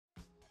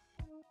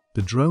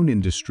The drone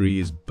industry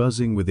is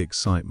buzzing with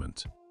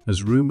excitement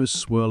as rumors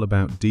swirl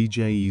about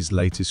DJI's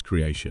latest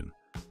creation,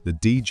 the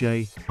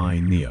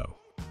DJI Neo.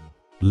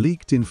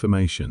 Leaked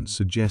information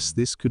suggests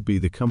this could be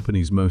the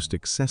company's most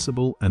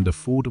accessible and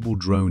affordable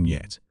drone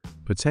yet,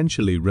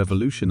 potentially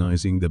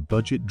revolutionizing the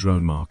budget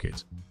drone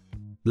market.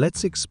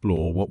 Let's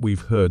explore what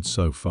we've heard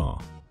so far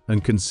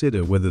and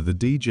consider whether the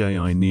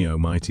DJI Neo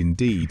might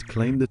indeed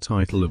claim the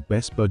title of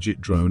best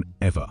budget drone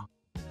ever.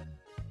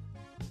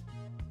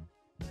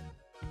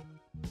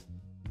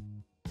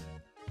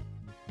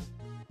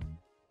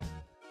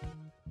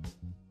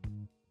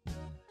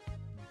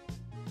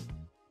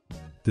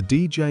 The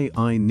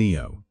DJI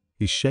Neo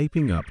is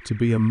shaping up to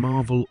be a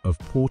marvel of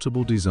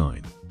portable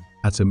design.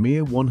 At a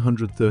mere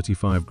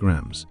 135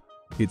 grams,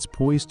 it's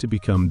poised to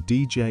become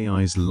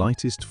DJI's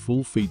lightest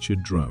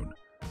full-featured drone,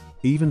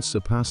 even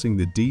surpassing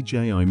the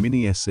DJI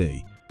Mini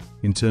SE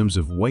in terms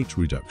of weight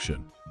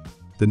reduction.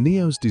 The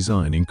Neo's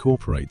design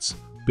incorporates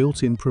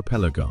built-in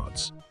propeller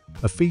guards,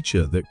 a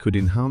feature that could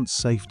enhance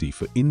safety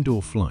for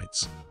indoor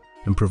flights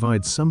and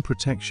provide some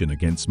protection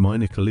against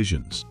minor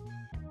collisions.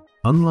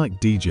 Unlike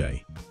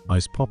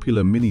DJI's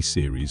popular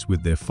mini-series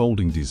with their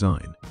folding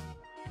design,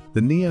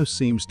 the Neo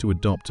seems to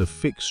adopt a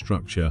fixed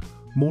structure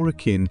more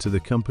akin to the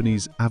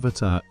company's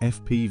Avatar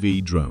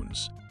FPV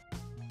drones.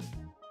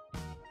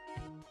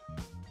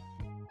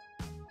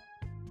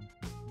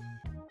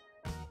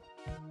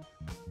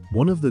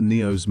 One of the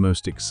Neo's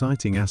most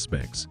exciting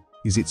aspects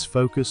is its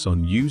focus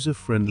on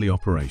user-friendly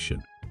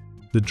operation.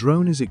 The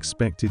drone is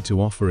expected to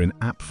offer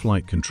in-app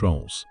flight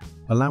controls,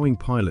 allowing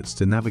pilots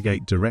to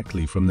navigate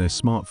directly from their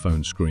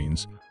smartphone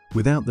screens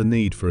without the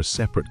need for a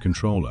separate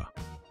controller.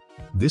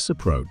 This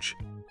approach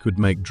could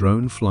make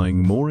drone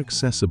flying more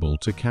accessible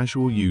to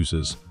casual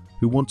users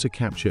who want to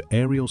capture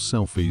aerial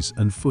selfies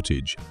and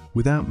footage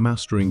without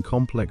mastering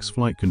complex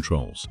flight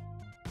controls.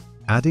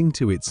 Adding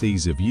to its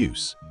ease of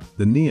use,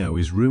 the Neo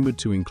is rumored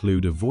to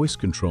include a voice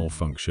control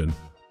function,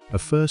 a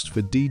first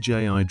for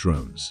DJI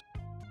drones.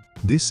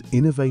 This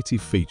innovative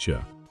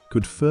feature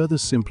could further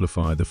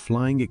simplify the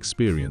flying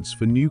experience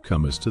for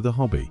newcomers to the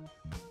hobby.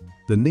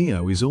 The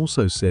Neo is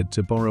also said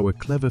to borrow a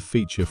clever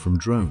feature from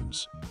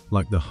drones,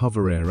 like the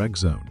Hover Air Egg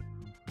Zone,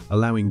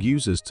 allowing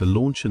users to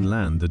launch and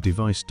land the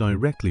device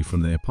directly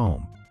from their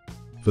palm.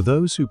 For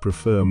those who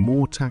prefer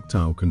more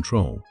tactile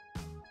control,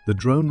 the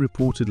drone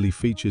reportedly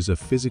features a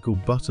physical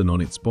button on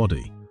its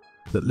body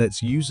that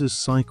lets users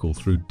cycle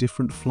through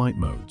different flight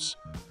modes,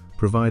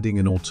 providing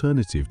an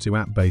alternative to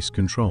app-based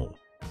control.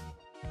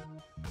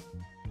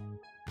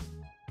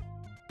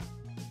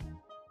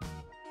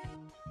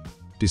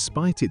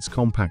 Despite its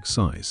compact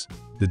size,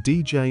 the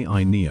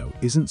DJI Neo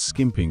isn't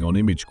skimping on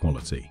image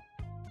quality.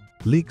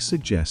 Leaks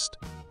suggest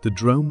the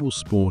drone will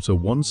sport a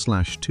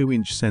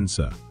 1/2-inch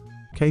sensor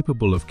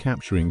capable of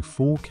capturing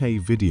 4K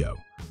video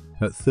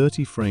at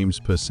 30 frames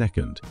per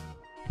second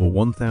or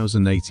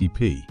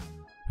 1080p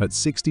at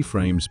 60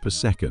 frames per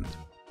second,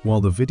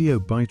 while the video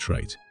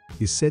bitrate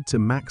is said to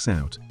max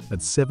out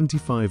at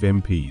 75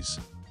 MPs,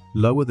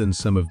 lower than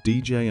some of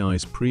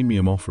DJI's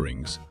premium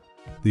offerings.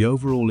 The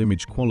overall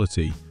image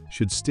quality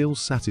should still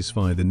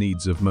satisfy the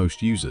needs of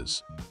most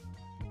users.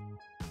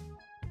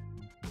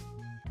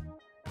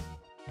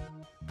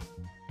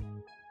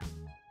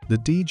 The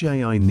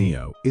DJI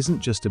Neo isn't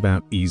just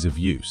about ease of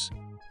use,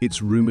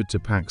 it's rumored to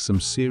pack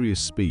some serious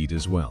speed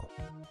as well.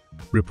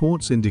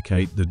 Reports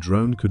indicate the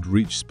drone could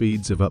reach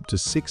speeds of up to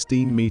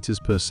 16 meters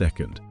per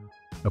second,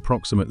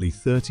 approximately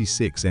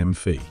 36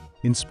 mph,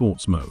 in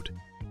sports mode.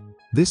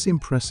 This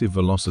impressive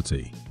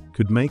velocity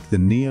could make the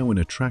Neo an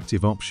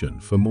attractive option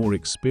for more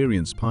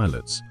experienced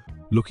pilots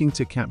looking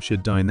to capture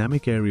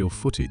dynamic aerial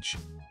footage.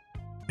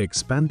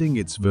 Expanding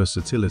its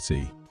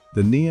versatility,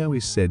 the Neo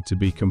is said to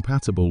be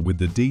compatible with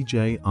the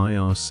DJI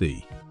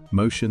IRC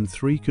Motion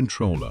 3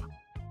 controller.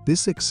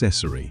 This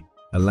accessory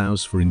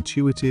allows for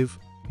intuitive,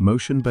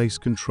 motion-based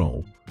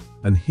control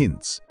and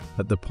hints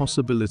at the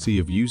possibility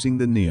of using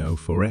the Neo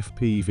for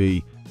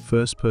FPV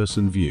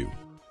first-person view,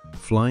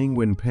 flying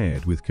when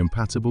paired with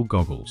compatible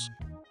goggles.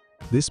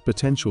 This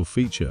potential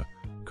feature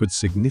could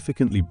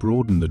significantly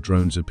broaden the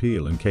drone's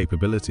appeal and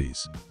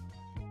capabilities.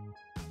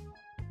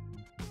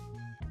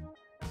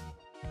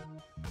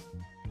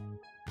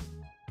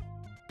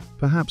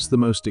 Perhaps the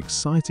most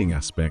exciting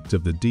aspect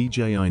of the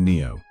DJI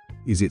Neo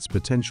is its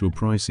potential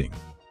pricing.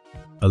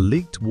 A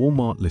leaked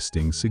Walmart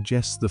listing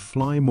suggests the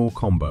Fly More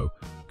combo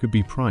could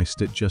be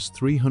priced at just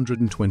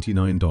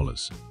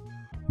 $329,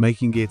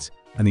 making it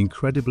an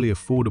incredibly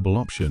affordable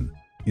option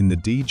in the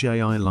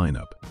DJI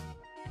lineup.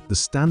 The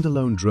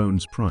standalone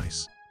drone's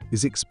price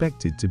is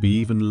expected to be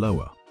even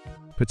lower,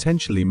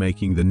 potentially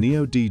making the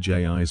Neo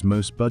DJI's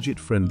most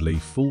budget-friendly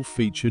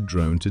full-featured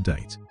drone to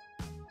date.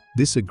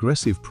 This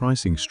aggressive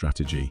pricing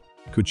strategy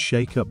could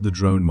shake up the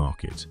drone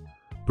market,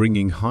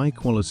 bringing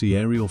high-quality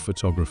aerial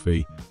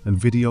photography and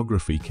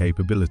videography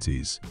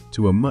capabilities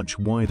to a much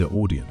wider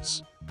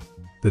audience.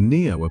 The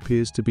Neo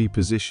appears to be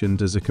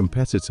positioned as a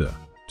competitor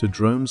to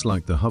drones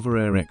like the Hover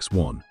Air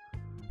X1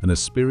 and a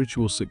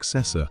spiritual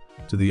successor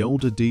to the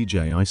older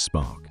DJI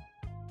Spark.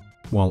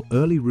 While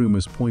early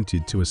rumors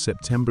pointed to a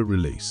September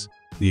release,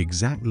 the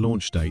exact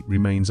launch date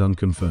remains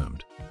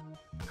unconfirmed.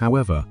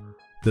 However,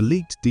 the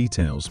leaked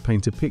details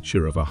paint a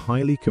picture of a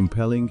highly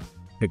compelling,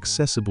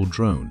 accessible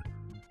drone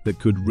that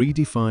could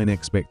redefine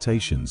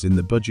expectations in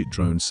the budget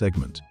drone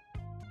segment.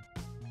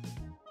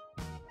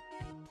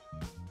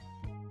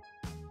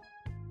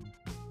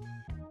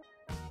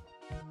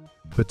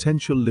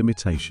 Potential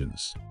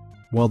limitations.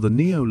 While the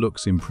Neo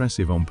looks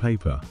impressive on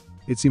paper,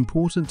 it's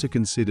important to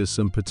consider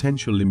some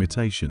potential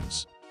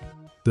limitations.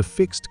 The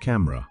fixed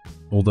camera,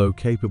 although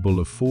capable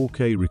of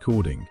 4K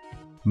recording,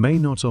 may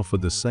not offer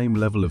the same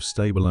level of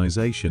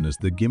stabilization as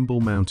the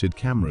gimbal-mounted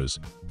cameras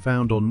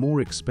found on more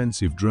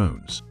expensive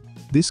drones.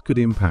 This could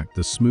impact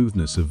the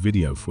smoothness of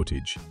video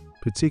footage,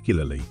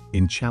 particularly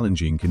in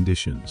challenging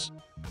conditions.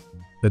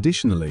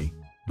 Additionally,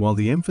 while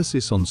the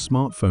emphasis on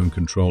smartphone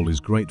control is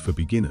great for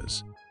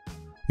beginners,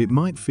 it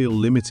might feel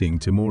limiting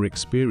to more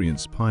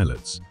experienced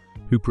pilots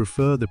who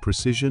prefer the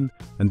precision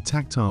and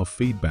tactile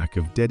feedback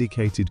of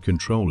dedicated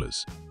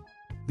controllers.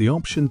 The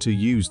option to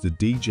use the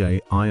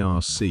DJI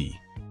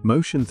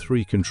Motion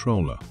 3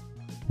 controller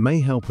may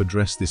help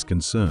address this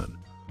concern,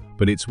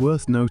 but it's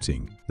worth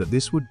noting that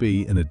this would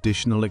be an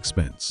additional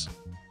expense.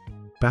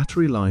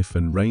 Battery life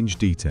and range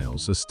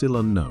details are still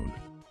unknown,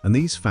 and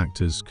these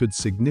factors could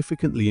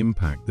significantly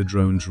impact the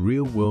drone's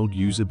real-world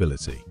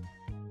usability.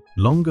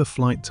 Longer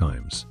flight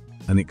times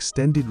and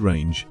extended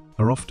range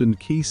are often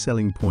key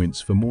selling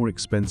points for more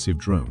expensive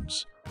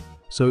drones,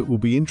 so it will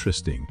be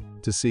interesting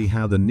to see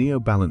how the Neo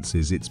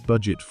balances its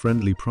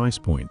budget-friendly price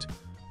point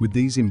with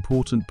these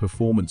important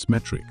performance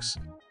metrics.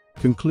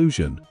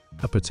 Conclusion: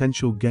 a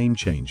potential game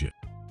changer.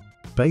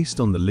 Based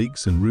on the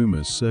leaks and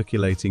rumors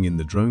circulating in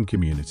the drone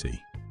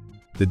community,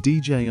 the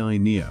DJI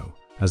Neo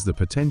has the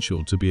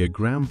potential to be a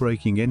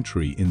groundbreaking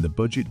entry in the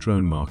budget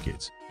drone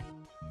market.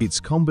 Its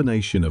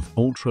combination of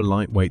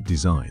ultra-lightweight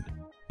design,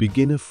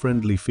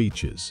 beginner-friendly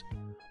features,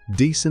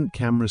 decent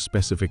camera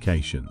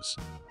specifications,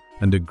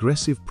 and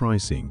aggressive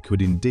pricing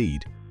could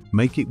indeed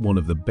make it one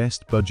of the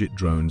best budget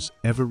drones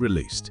ever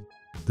released.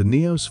 The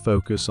Neo's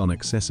focus on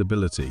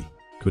accessibility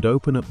could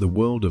open up the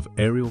world of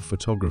aerial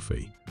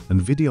photography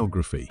and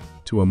videography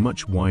to a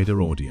much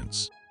wider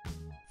audience.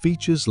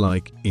 Features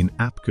like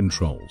in-app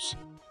controls,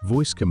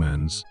 voice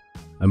commands,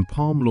 and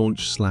palm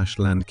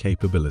launch/land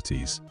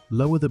capabilities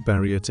lower the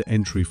barrier to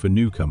entry for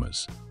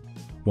newcomers,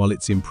 while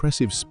its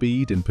impressive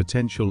speed and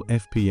potential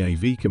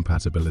FPV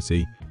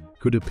compatibility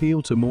could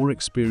appeal to more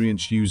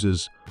experienced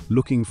users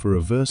looking for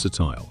a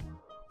versatile,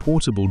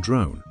 portable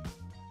drone.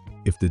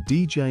 If the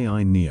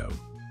DJI Neo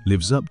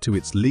lives up to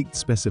its leaked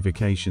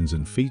specifications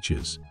and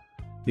features,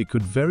 it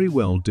could very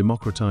well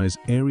democratize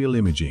aerial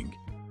imaging,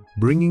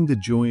 bringing the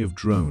joy of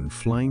drone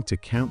flying to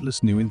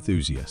countless new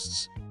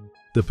enthusiasts.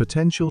 The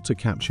potential to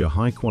capture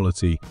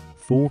high-quality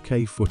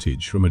 4K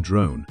footage from a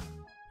drone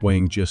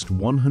weighing just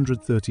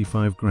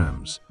 135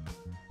 grams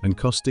and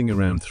costing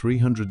around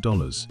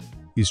 $300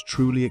 is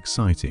truly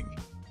exciting.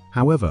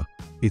 However,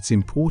 it's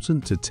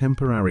important to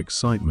temper our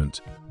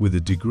excitement with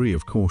a degree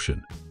of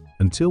caution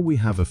until we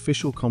have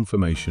official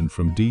confirmation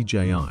from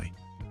DJI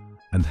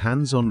and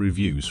hands-on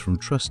reviews from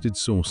trusted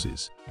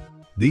sources.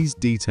 These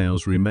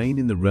details remain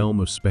in the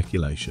realm of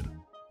speculation.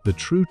 The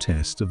true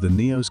test of the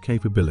Neo's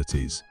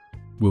capabilities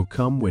will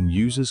come when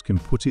users can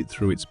put it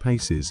through its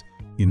paces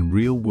in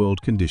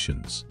real-world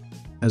conditions.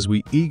 As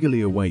we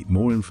eagerly await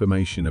more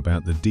information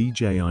about the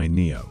DJI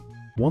Neo,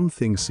 one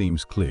thing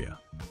seems clear: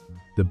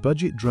 the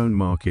budget drone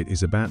market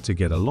is about to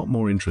get a lot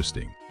more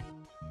interesting.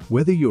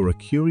 Whether you're a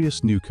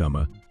curious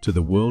newcomer to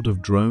the world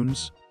of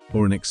drones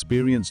or an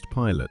experienced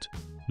pilot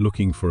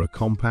looking for a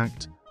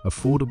compact,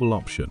 affordable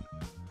option,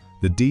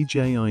 the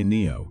DJI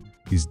Neo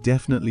is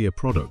definitely a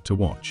product to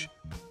watch.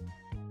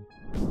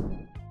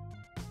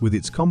 With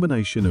its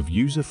combination of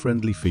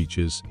user-friendly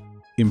features,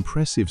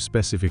 impressive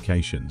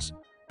specifications,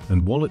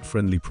 and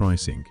wallet-friendly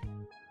pricing,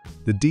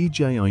 the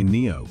DJI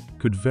Neo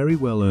could very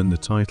well earn the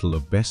title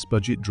of best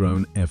budget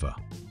drone ever.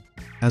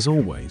 As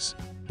always,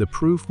 the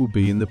proof will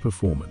be in the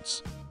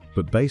performance,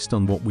 but based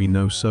on what we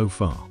know so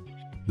far,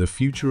 the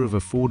future of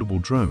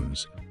affordable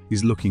drones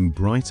is looking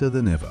brighter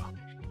than ever.